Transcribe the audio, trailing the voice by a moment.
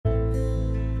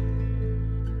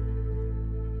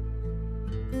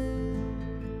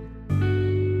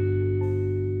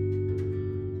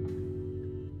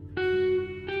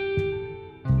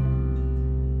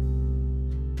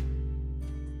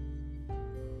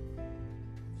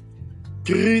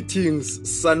Greetings,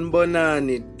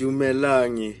 Sanbonani,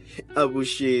 Dumelangi,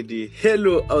 Abushedi.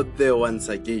 Hello out there once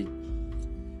again.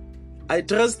 I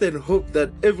trust and hope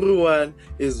that everyone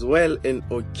is well and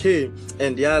okay,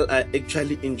 and y'all are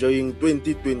actually enjoying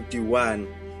 2021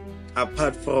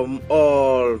 apart from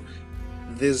all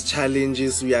these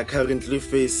challenges we are currently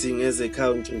facing as a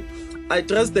country. I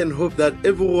trust and hope that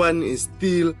everyone is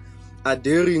still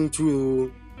adhering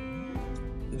to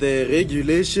the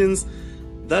regulations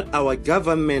that our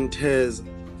government has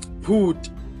put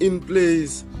in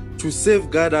place to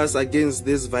safeguard us against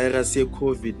this virus here,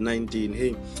 COVID-19.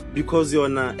 Hey, because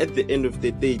at the end of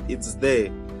the day, it's there,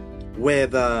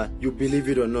 whether you believe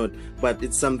it or not, but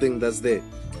it's something that's there.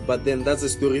 But then that's a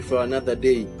story for another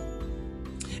day.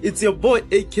 It's your boy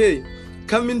AK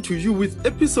coming to you with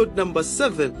episode number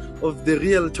 7 of The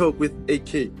Real Talk with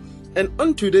AK. And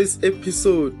on today's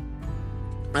episode,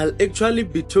 I'll actually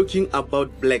be talking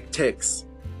about black tax.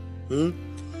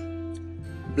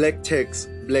 Black tax,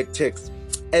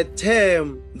 a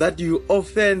term that you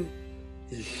often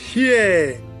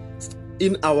hear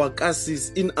in our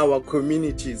cases, in our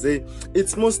communities.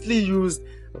 It's mostly used,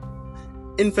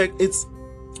 in fact, it's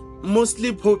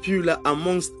mostly popular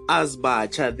amongst us,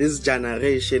 bacha, this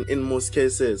generation in most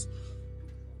cases.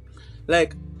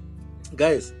 Like,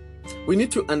 guys, we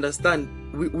need to understand,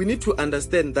 we need to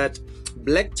understand that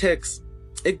black tax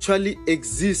actually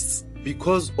exists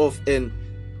because of an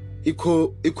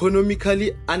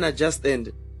economically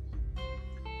unadjusted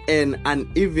and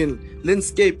uneven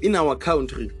landscape in our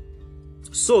country.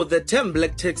 So the term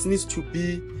black tax needs to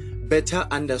be better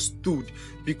understood,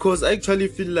 because I actually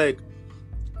feel like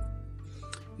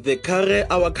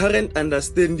our current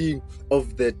understanding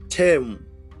of the term,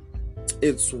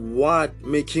 it's what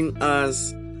making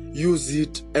us use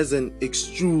it as an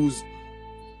excuse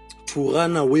to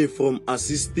run away from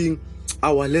assisting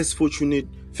our less fortunate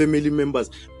family members.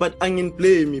 But I can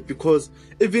blame me, because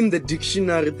even the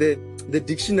dictionary, the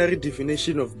dictionary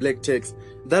definition of black tax,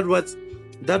 that what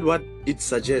it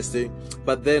suggests.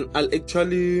 But then I'll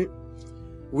actually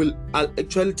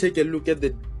take a look at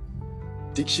the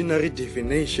dictionary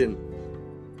definition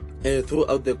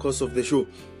throughout the course of the show.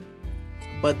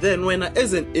 But then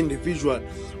as an individual,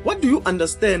 what do you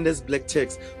understand as black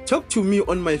tax? Talk to me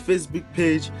on my Facebook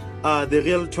page, The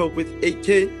Real Talk with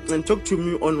AK, and talk to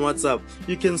me on WhatsApp.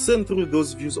 You can send through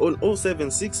those views on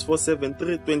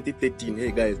 0764732013.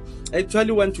 Hey guys, I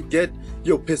actually want to get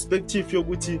your perspective,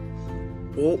 Yoguti.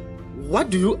 What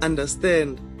do you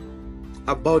understand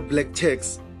about black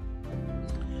tax?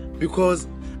 Because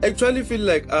I actually feel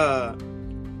like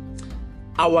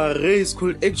our race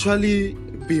could actually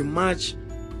be much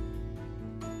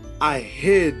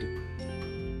ahead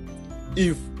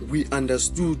if we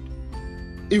understood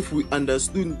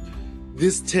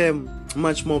this term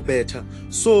much more better.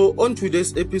 So on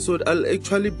today's episode, I'll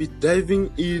actually be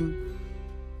diving in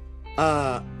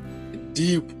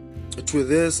deep to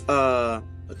this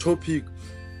topic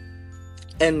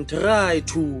and try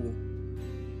to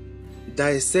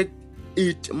dissect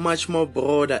it much more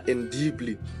broader and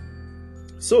deeply.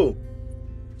 So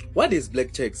what is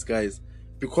black tax, guys?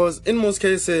 Because in most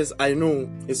cases, I know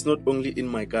it's not only in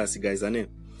my kasi, guys,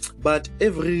 but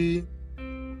every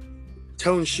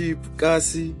township,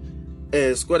 kasi,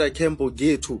 squatter camp or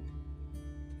ghetto,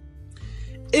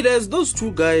 it has those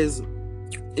two guys.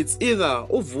 It's either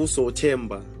Uvuso or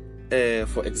Temba.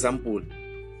 For example,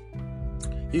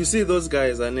 you see those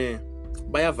guys,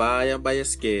 bayavaya,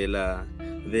 bayaskela.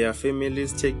 Their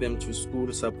families take them to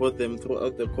school, support them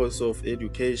throughout the course of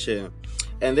education,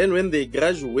 and then when they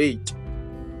graduate,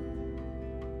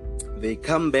 they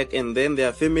come back, and then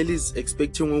their families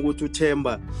expecting to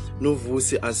Temba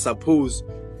Novusi as supposed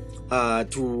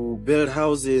to build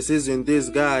houses, isn't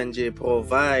this ganje,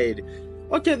 provide.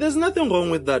 Okay, there's nothing wrong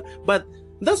with that, but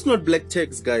that's not black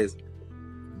tax, guys.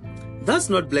 That's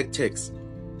not black tax.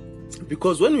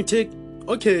 Because when we take,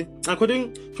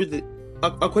 according to the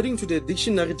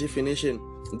dictionary definition,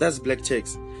 that's black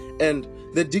tax. And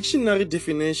the dictionary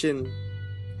definition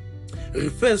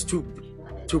refers to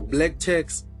black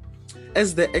tax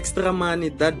as the extra money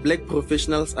that black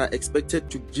professionals are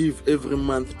expected to give every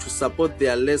month to support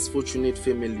their less fortunate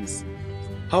families.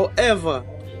 However,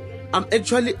 I'm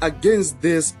actually against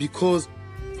this, because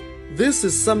this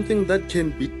is something that can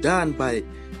be done by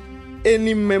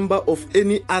any member of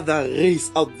any other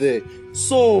race out there.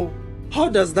 So how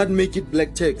does that make it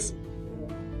black tax?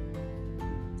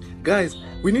 Guys,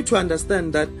 we need to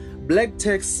understand that black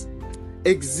tax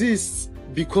exists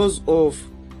because of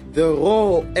the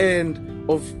raw end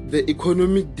of the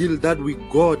economic deal that we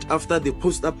got after the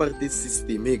post-apartheid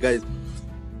system. Hey guys,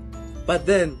 but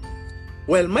then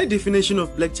Well, my definition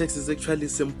of black tax is actually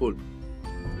simple.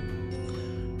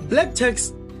 Black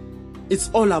tax, it's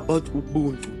all about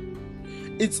Ubuntu.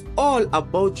 It's all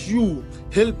about you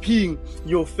helping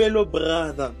your fellow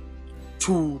brother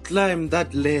to climb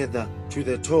that ladder to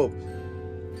the top.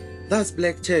 That's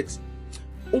black tax.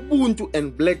 Ubuntu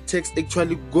and black tax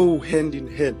actually go hand in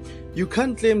hand. You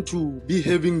can't claim to be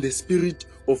having the spirit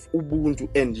of Ubuntu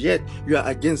and yet you are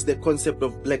against the concept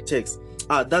of black tax.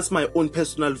 That's my own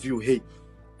personal view. Hey,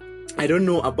 I don't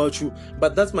know about you,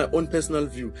 but that's my own personal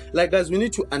view. Like, guys, we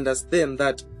need to understand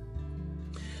that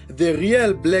the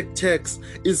real black tax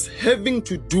is having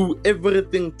to do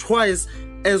everything twice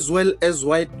as well as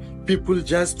white people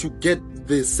just to get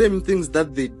the same things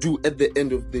that they do at the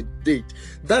end of the day.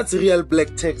 That's real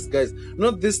black tax, guys.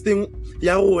 Not this thing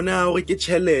ya rona hore ke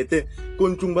chelete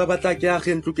ko ntlong ba batla ke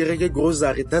age ntlo ke reke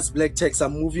grocery. That's black tax.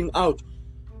 I'm moving out.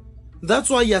 That's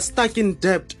why you're stuck in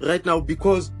debt right now,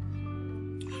 because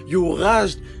you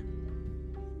rushed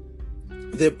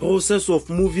the process of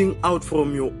moving out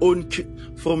from your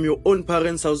own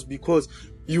parents' house because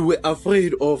you were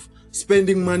afraid of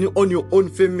spending money on your own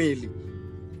family.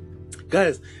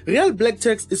 Guys, real black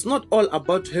tax is not all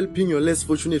about helping your less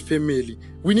fortunate family.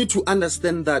 We need to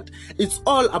understand that it's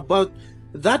all about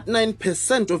that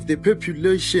 9% of the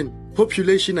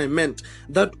population I meant,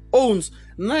 that owns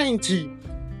 90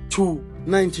 to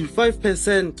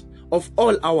 95% of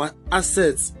all our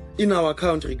assets in our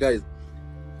country, guys.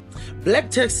 Black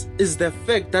tax is the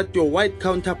fact that your white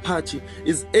counterparty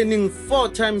is earning 4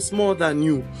 times more than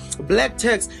you. Black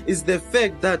tax is the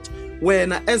fact that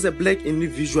when, as a black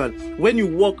individual, when you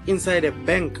walk inside a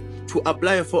bank to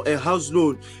apply for a house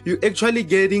loan, you're actually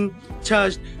getting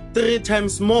charged 3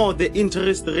 times more the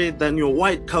interest rate than your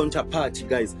white counterparty,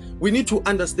 guys. We need to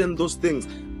understand those things.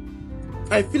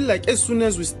 I feel like as soon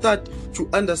as we start to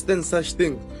understand such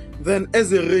things, then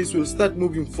as a race we'll start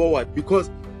moving forward, because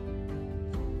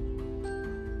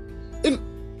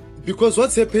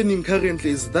what's happening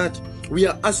currently is that we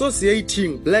are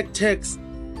associating black tax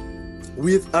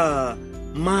with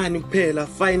money,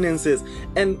 finances,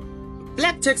 and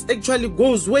black tax actually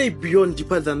goes way beyond,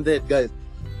 deeper than that, guys.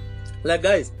 Like,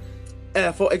 guys,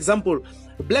 for example,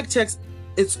 black tax,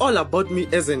 it's all about me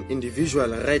as an individual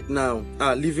right now,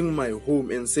 leaving my home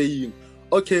and saying,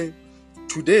 okay,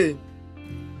 today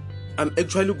I'm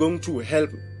actually going to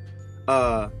help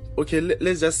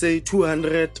let's just say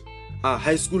 200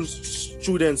 high school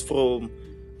students from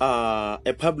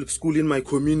a public school in my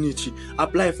community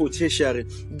apply for tertiary.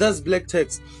 That's black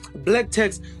tax. Black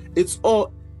tax, it's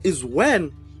all is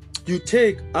when you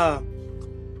take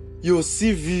your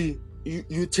CV,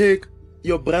 you take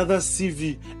your brother's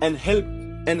CV and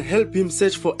help him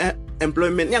search for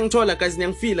employment.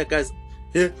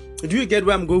 Yeah? Do you get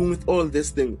where I'm going with all this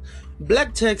thing?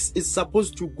 Black tax is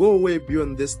supposed to go way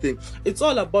beyond this thing. It's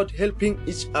all about helping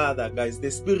each other, guys. The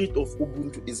spirit of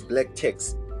Ubuntu is black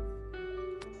tax.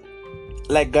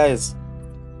 Like, guys,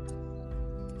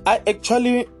 I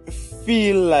actually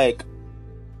feel like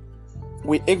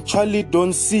we actually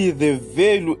don't see the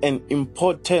value and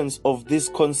importance of this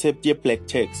concept here, black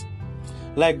tax.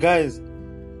 Like, guys,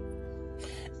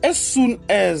 as soon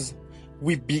as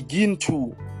we begin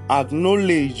to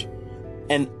acknowledge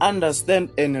and understand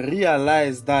and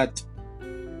realize that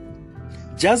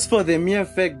just for the mere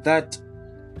fact that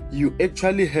you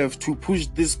actually have to push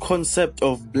this concept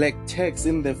of black tax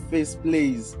in the first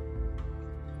place,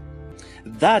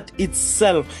 that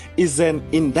itself is an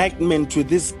indictment to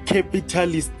this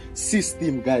capitalist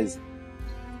system, guys,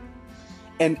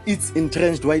 and its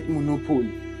entrenched white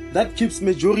monopoly that keeps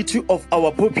majority of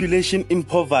our population in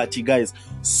poverty, guys.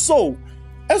 So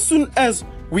as soon as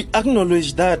we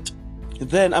acknowledge that,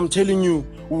 then I'm telling you,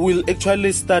 we'll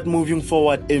actually start moving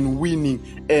forward and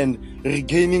winning and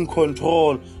regaining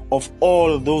control of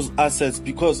all those assets,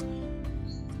 because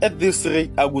at this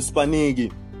rate I was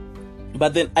panicking.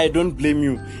 But then I don't blame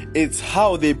you. It's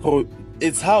how they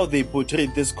portray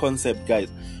this concept, guys.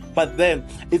 But then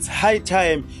it's high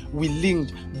time we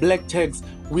linked black tax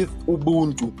with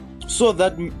Ubuntu so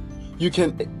that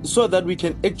we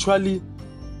can actually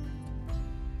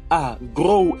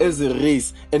grow as a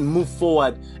race and move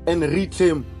forward and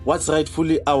reclaim what's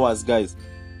rightfully ours, guys.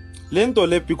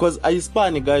 Lentole, because I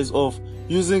span, guys, of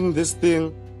using this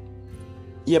thing,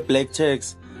 black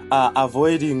tax,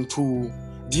 avoiding to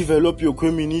develop your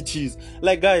communities.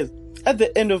 Like, guys, at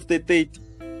the end of the day,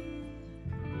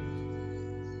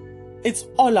 it's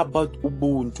all about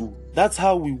Ubuntu. That's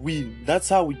how we win. That's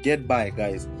how we get by,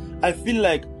 guys. I feel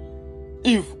like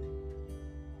if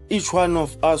each one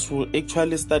of us will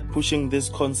actually start pushing this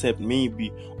concept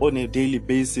maybe on a daily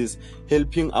basis,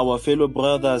 helping our fellow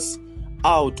brothers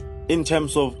out in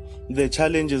terms of the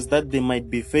challenges that they might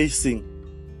be facing,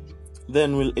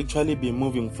 then we'll actually be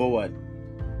moving forward,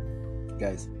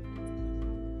 guys.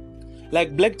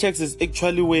 Like black checks is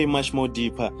actually way much more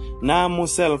deeper. Now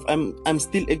myself, I'm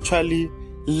still actually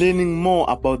learning more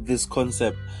about this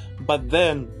concept. But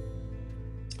then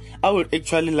I would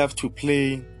actually love to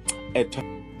play a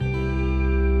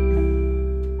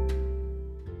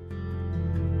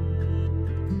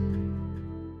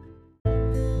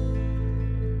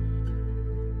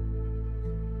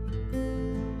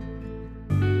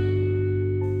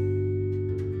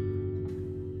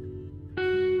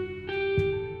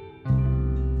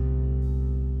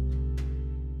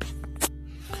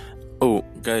Oh,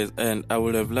 guys, and I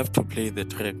would have loved to play the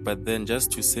track, but then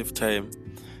just to save time,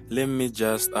 let me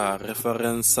just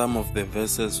reference some of the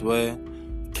verses where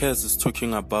Kes is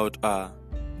talking about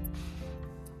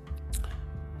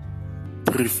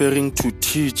preferring to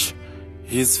teach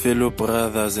his fellow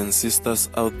brothers and sisters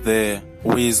out there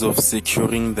ways of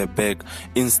securing the bag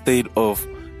instead of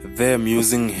them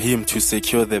using him to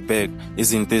secure the bag,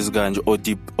 isn't this ganj,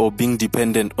 or being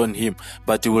dependent on him,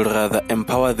 but he will rather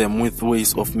empower them with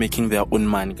ways of making their own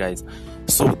money, guys.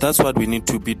 So that's what we need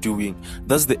to be doing.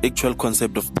 That's the actual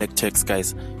concept of black checks,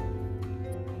 guys.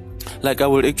 Like, I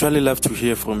would actually love to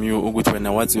hear from you,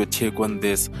 Ugutwena. What's your take on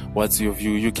this? What's your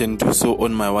view? You can do so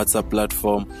on my WhatsApp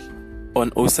platform on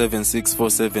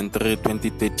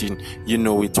 0764732013. You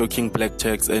know, we're talking black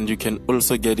checks, and you can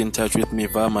also get in touch with me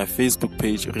via my Facebook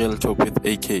page, Real Talk with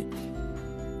AK.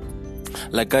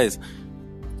 Like, guys,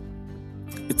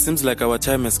 it seems like our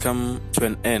time has come to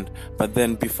an end, but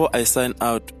then before I sign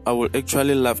out, I would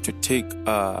actually love to take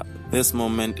this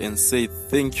moment and say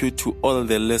thank you to all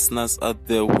the listeners out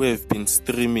there who have been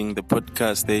streaming the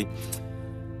podcast.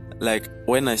 Like,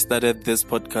 when I started this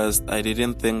podcast, I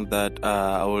didn't think that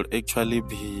I would actually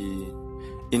be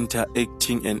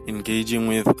interacting and engaging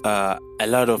with a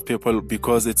lot of people,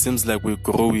 because it seems like we're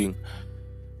growing.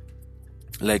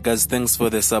 Like, guys, thanks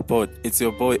for the support. It's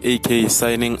your boy AK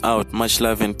signing out. Much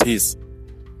love and peace.